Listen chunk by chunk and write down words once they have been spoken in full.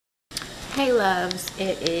Hey loves,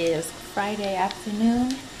 it is Friday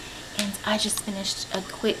afternoon and I just finished a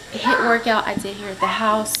quick HIIT workout I did here at the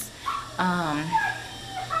house. I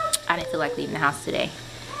didn't feel like leaving the house today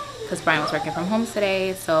because Brian was working from home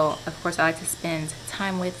today, so of course I like to spend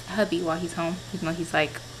time with hubby while he's home, even though he's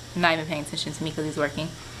like not even paying attention to me because he's working.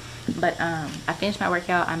 But I finished my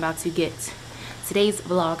workout. I'm about to get today's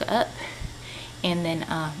vlog up, and then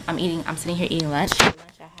I'm sitting here eating lunch. For lunch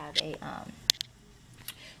I have a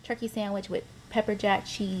turkey sandwich with pepper jack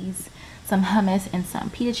cheese, some hummus, and some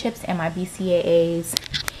pita chips, and my BCAAs.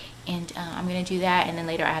 And I'm gonna do that, and then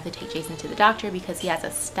later I have to take Jason to the doctor because he has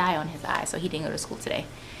a sty on his eye, so he didn't go to school today.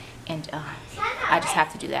 And I just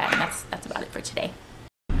have to do that, and that's about it for today.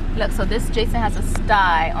 Look, so Jason has a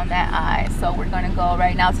sty on that eye, so we're gonna go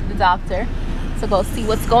right now to the doctor to go see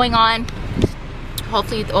what's going on.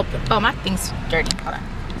 Hopefully, oh, my thing's dirty. Hold on.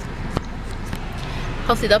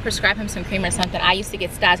 Hopefully they'll prescribe him some cream or something. I used to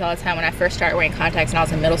get styes all the time when I first started wearing contacts when I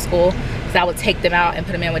was in middle school, because I would take them out and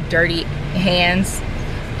put them in with dirty hands.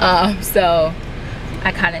 So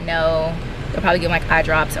I kind of know they'll probably give like eye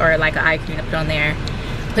drops or like an eye cream to put on there,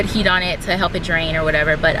 put heat on it to help it drain or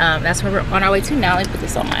whatever. But that's where we're on our way to now. Let me put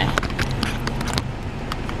this on my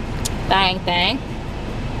thing.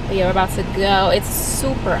 But yeah, we're about to go. It's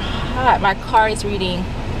super hot. My car is reading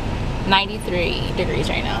 93 degrees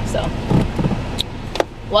right now, so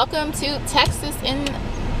welcome to Texas in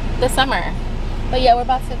the summer. But yeah, we're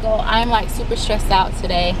about to go. I'm like super stressed out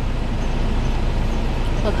today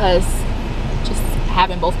because just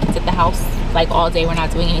having both kids at the house like all day. We're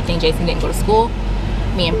not doing anything. Jason didn't go to school.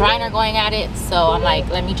 Me and Brian are going at it, so I'm like,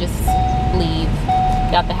 let me just leave,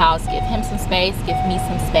 get out the house, give him some space, give me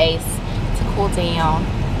some space to cool down.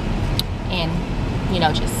 And you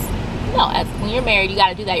know, just, you know, as when you're married, you got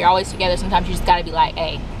to do that. You're always together. Sometimes you just got to be like,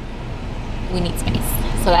 hey, we need space.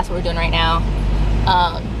 So that's what we're doing right now.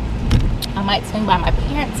 I might swing by my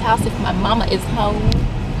parents' house if my mama is home.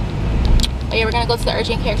 But yeah, we're gonna go to the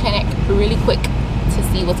urgent care clinic really quick to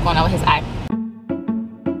see what's going on with his eye.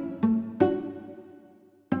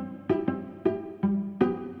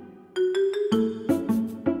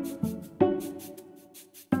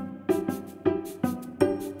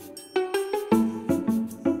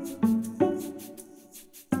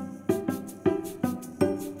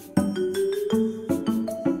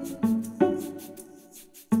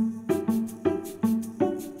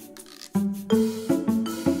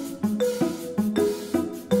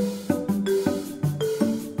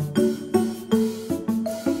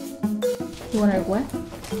 What? I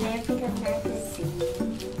think I'm trying to see.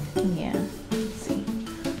 Yeah. Let's see.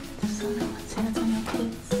 Just don't know what San Antonio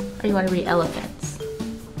kids. Or you want to read elephants?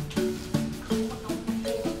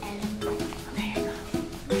 Okay,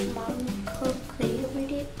 here you go. Mom, could you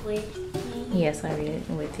read it with me? Yes, I read it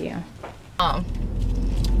with you.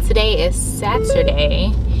 Today is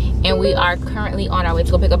Saturday, and we are currently on our way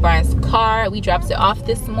to go pick up Brian's car. We dropped it off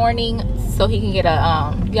this morning so he can get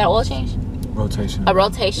a you got an oil change? Rotation. A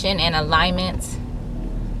rotation and alignment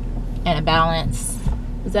and a balance.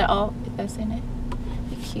 Is that all? Is that saying it?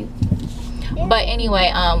 Cute. Yeah. But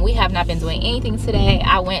anyway, we have not been doing anything today.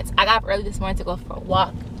 I got up early this morning to go for a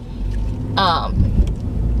walk.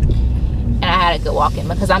 And I had a good walk in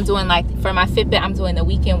because I'm doing, like, for my Fitbit, I'm doing the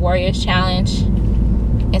Weekend Warriors Challenge.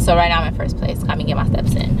 And so right now I'm in first place. Got me get my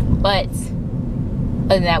steps in. But other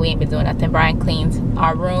than that, we ain't been doing nothing. Brian cleaned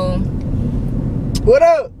our room. What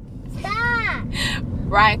up?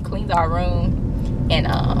 Brian cleans our room, and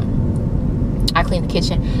I cleaned the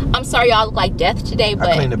kitchen. I'm sorry y'all look like death today, but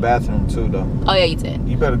I cleaned the bathroom too, though. Oh yeah, you did.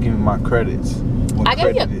 You better give me my credits. What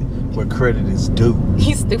credit is due.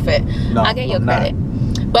 He's stupid. No, I gave you credit.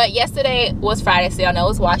 But yesterday was Friday, so y'all know it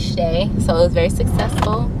was wash day, so it was very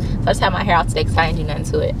successful. So I just had my hair out today because I didn't do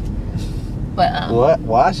nothing to it. But what?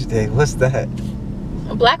 Wash day? What's that?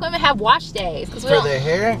 Black women have wash days because for their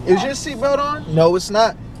hair. Is your seatbelt on? No, it's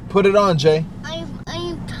not. Put it on, Jay. I'm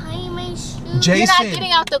tying my shoe. Jason, you're not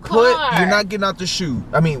getting out the car. You're not getting out the shoe.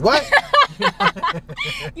 I mean, what?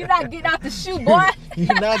 You're not getting out the shoe, boy.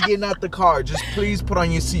 You're not getting out the car. Just please put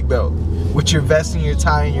on your seatbelt with your vest and your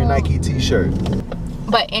tie and your Nike t-shirt.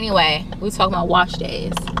 But anyway, we was talking about wash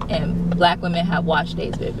days, and black women have wash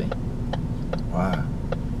days, baby. Wow.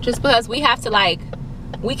 Just because we have to, like,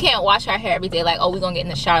 we can't wash our hair every day. Like, oh, we're gonna get in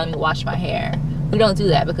the shower, let me wash my hair. We don't do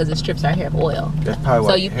that because it strips our hair of oil. That's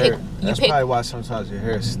probably why probably why sometimes your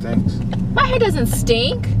hair stinks. My hair doesn't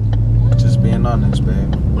stink. Just being honest,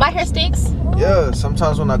 babe. My hair stinks? Yeah,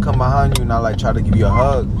 sometimes when I come behind you and I like try to give you a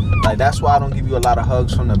hug, like that's why I don't give you a lot of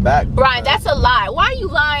hugs from the back. Brian, that's a lie. Why are you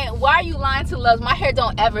lying? Why are you lying to loves? My hair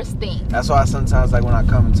don't ever stink. That's why sometimes like when I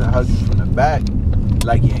come to hug you from the back,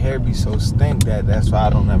 like your hair be so stink that's why I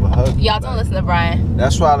don't ever hug you. Y'all don't listen to Brian.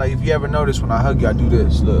 That's why, like, if you ever notice when I hug you, I do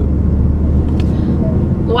this. Look.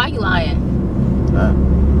 Why you lying? Huh?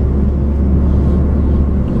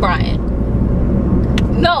 Brian.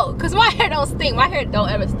 No, because my hair don't stink. My hair don't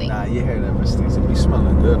ever stink. Nah, your hair never stinks. It be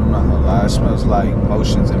smelling good. I'm not gonna lie. It smells like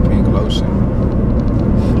Motions and pink lotion.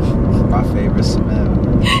 My favorite smell.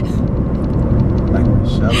 Like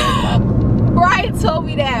Michelle Obama. Brian told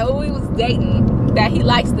me that when we was dating, that he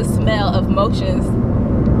likes the smell of Motions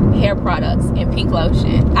hair products and pink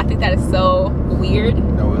lotion. I think that is so weird.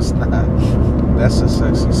 No, it's not. That's a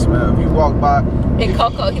sexy smell. If you walk by. And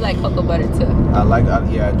cocoa, he like cocoa butter too.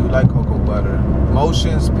 Yeah, I do like cocoa butter.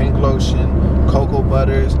 Motions, pink lotion, cocoa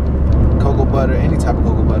butter, any type of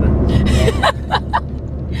cocoa butter.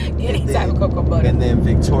 Any type of cocoa butter. And then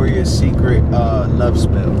Victoria's Secret love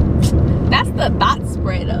spell. That's the THOT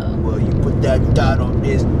spray though. Well, you put that dot on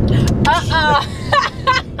this.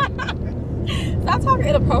 Stop talking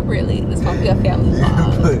inappropriately. This won't be a family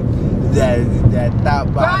vlog. Put that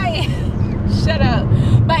THOT box. Right. Shut up.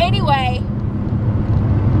 But anyway,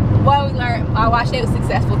 what we learned, our wash day was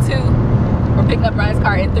successful too. We're picking up Brian's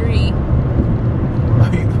car in 3.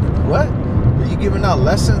 What? Are you giving out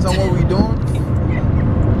lessons on what we doing?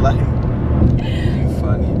 Like, you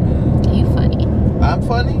funny, man. You funny. I'm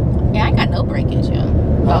funny? Yeah, I ain't got no breakage, yo.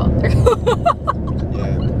 Huh? Oh.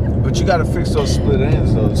 Yeah. But you gotta fix those split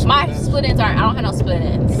ends, though. My split ends aren't. I don't have no split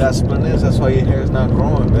ends. You got split ends? That's why your hair is not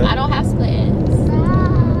growing, man. I don't have split ends.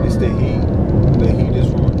 It's the heat. The heat is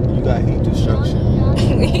wrong. You got heat destruction.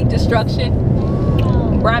 Heat destruction.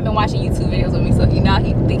 Brian been watching YouTube videos with me, so you know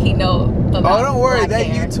he think he know about. Oh, don't worry. That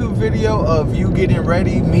hair. YouTube video of you getting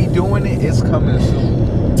ready, me doing it, is coming soon.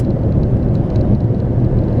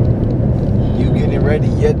 You getting ready,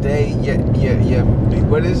 your day,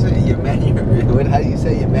 what is it? How do you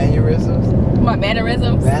say your mannerisms? My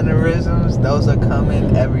mannerisms? Mannerisms, those are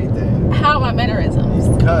coming, everything. How are my mannerisms?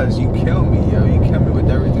 Because you kill me, yo. You kill me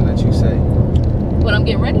with everything that you say. When I'm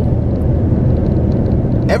getting ready?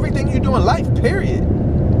 Everything you do in life, period.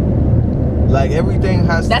 Like, everything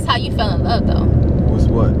has. That's how you fell in love, though. With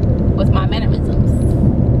what? With my mannerisms.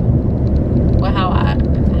 With how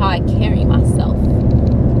I carry myself.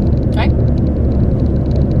 Right?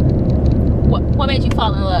 What made you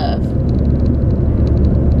fall in love?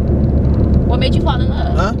 What made you fall in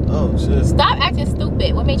love? Huh? Oh, shit. Stop acting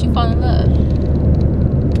stupid. What made you fall in love?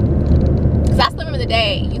 Because I still remember the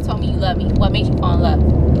day you told me you love me. What made you fall in love?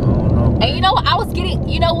 Oh, no. And you know what? I was getting,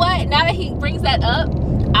 you know what? Now that he brings that up,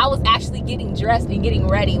 I was actually getting dressed and getting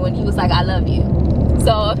ready when he was like, I love you.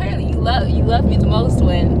 So apparently you love me the most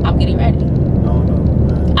when I'm getting ready. Oh, no,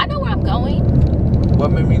 man. I know where I'm going.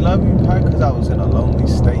 What made me love you? Probably because I was in a lonely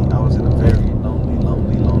state. I was in a very lonely.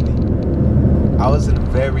 I was in a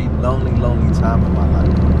very lonely time in my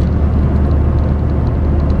life.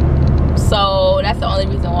 So that's the only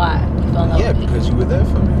reason why you fell in love with me. Yeah, because you were there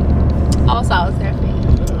for me. Also, I was there for you.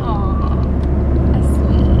 Aww, that's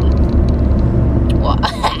sweet. Well,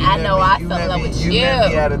 I know I fell in love with you. You met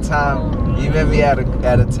me at a time. You met me at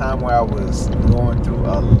a time where I was going through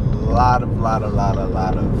a lot of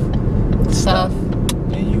stuff,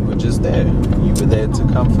 and you were just there. You were there to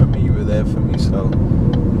comfort me. You were there for me. So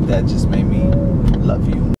that just made me love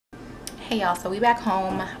you. Hey y'all, so we back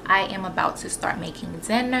home. I am about to start making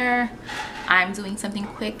dinner. I'm doing something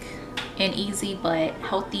quick and easy but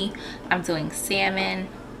healthy. I'm doing salmon.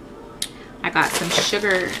 I got some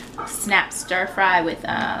sugar snap stir fry with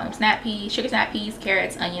sugar snap peas,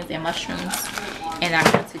 carrots, onions, and mushrooms. And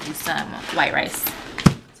I'm going to do some white rice.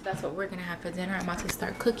 So that's what we're gonna have for dinner. I'm about to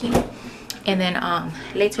start cooking. And then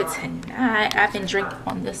later tonight, I've been drinking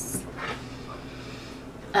on this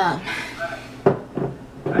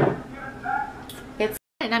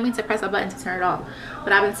and I mean to press a button to turn it off,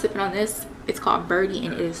 but I've been sipping on this. It's called Birdie,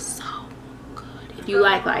 and it is so good. If you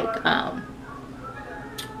like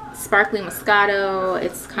sparkling Moscato,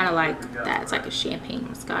 it's kind of like that. It's like a champagne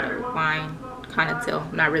Moscato wine kind of deal.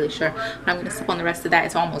 I'm not really sure, but I'm gonna sip on the rest of that.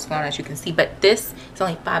 It's almost gone, as you can see, but this is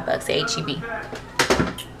only $5 at HEB.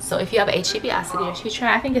 So if you have a HEB, I suggest you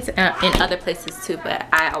try. I think it's in other places too, but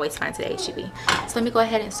I always find it at HEB. So let me go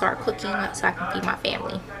ahead and start cooking so I can feed my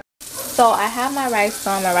family. So I have my rice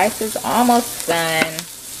on. My rice is almost done.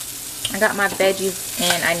 I got my veggies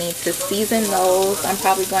in. I need to season those. I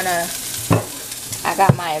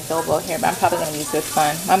got my adobo here, but I'm probably gonna use this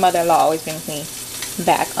one. My mother-in-law always brings me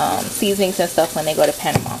back seasonings and stuff when they go to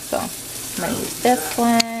Panama, so I'm gonna use this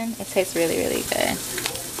one. It tastes really good.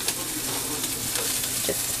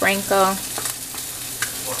 Just sprinkle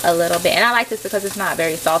a little bit, and I like this because it's not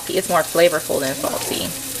very salty. It's more flavorful than salty.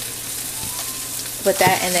 With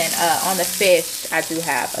that, and then on the fish, I do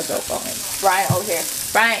have a GoPro. Brian over here.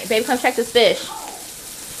 Brian, baby, come check this fish.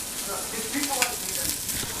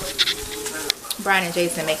 Brian and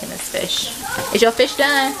Jason making this fish. Is your fish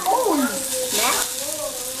done? Oh, snap.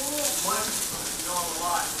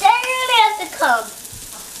 Dad really has to come.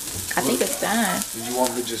 I think it's done. Did you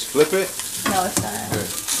want me to just flip it? No, it's done. Good.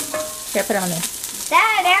 Here, put it on there.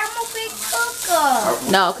 Dad, I'm a big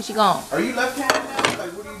cooker. No, because you gone. Are you left-handed now?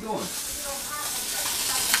 Like, what are you doing?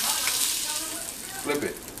 Flip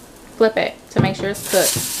it. Flip it to make sure it's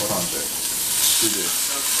cooked. Hold on, Jay. Do this.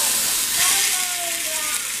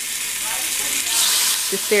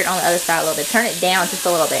 Just stir it on the other side a little bit. Turn it down just a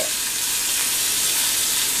little bit.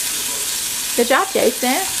 Good job,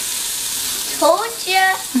 Jason. Told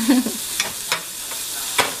ya.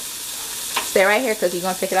 Stay right here because you're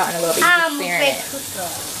going to take it out in a little bit. You're I'm just a stirring big it. cooker.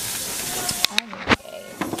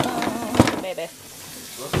 Oh, baby.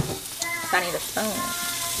 I need a spoon.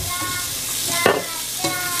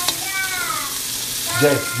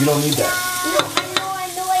 Jay, you don't need that. No, I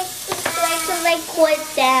know. I can like cool it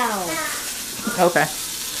down. Okay.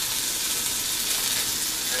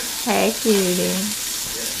 Hey, cutie.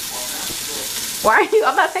 Why are you?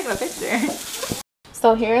 I'm not taking a picture.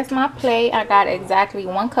 So here's my plate. I got exactly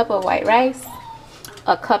 1 cup of white rice,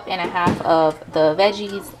 1.5 cups of the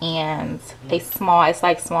veggies, and a small, it's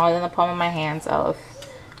like smaller than the palm of my hands, of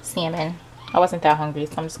salmon. I wasn't that hungry,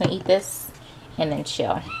 so I'm just gonna eat this and then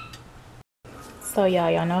chill. So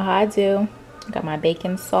y'all know how I do. Got my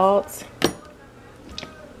bacon salt.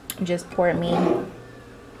 Just poured me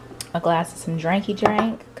a glass of some drinky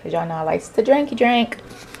drink, because y'all know I like to drinky drink.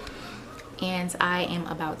 And I am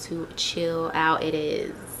about to chill out. It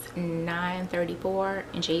is 9:34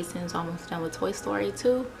 and Jason's almost done with Toy Story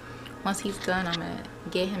 2. Once he's done, I'm gonna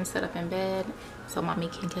get him set up in bed so mommy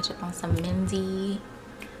can catch up on some Mindy.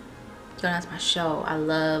 Yo, that's my show. I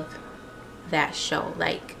love that show.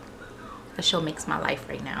 Like, the show makes my life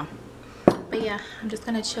right now. But yeah, I'm just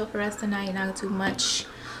gonna chill for the rest of the night, not do much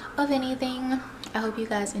of anything. I hope you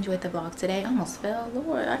guys enjoyed the vlog today. I almost fell.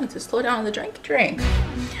 Lord, I need to slow down on the drink.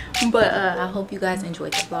 But I hope you guys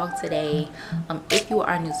enjoyed the vlog today. If you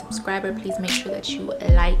are a new subscriber, please make sure that you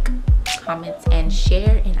like, comment, and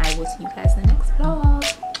share. And I will see you guys in the next vlog.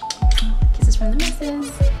 Kisses from the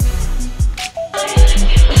missus.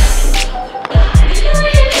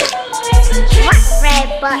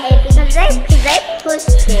 Red button because I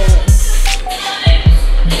pushed it.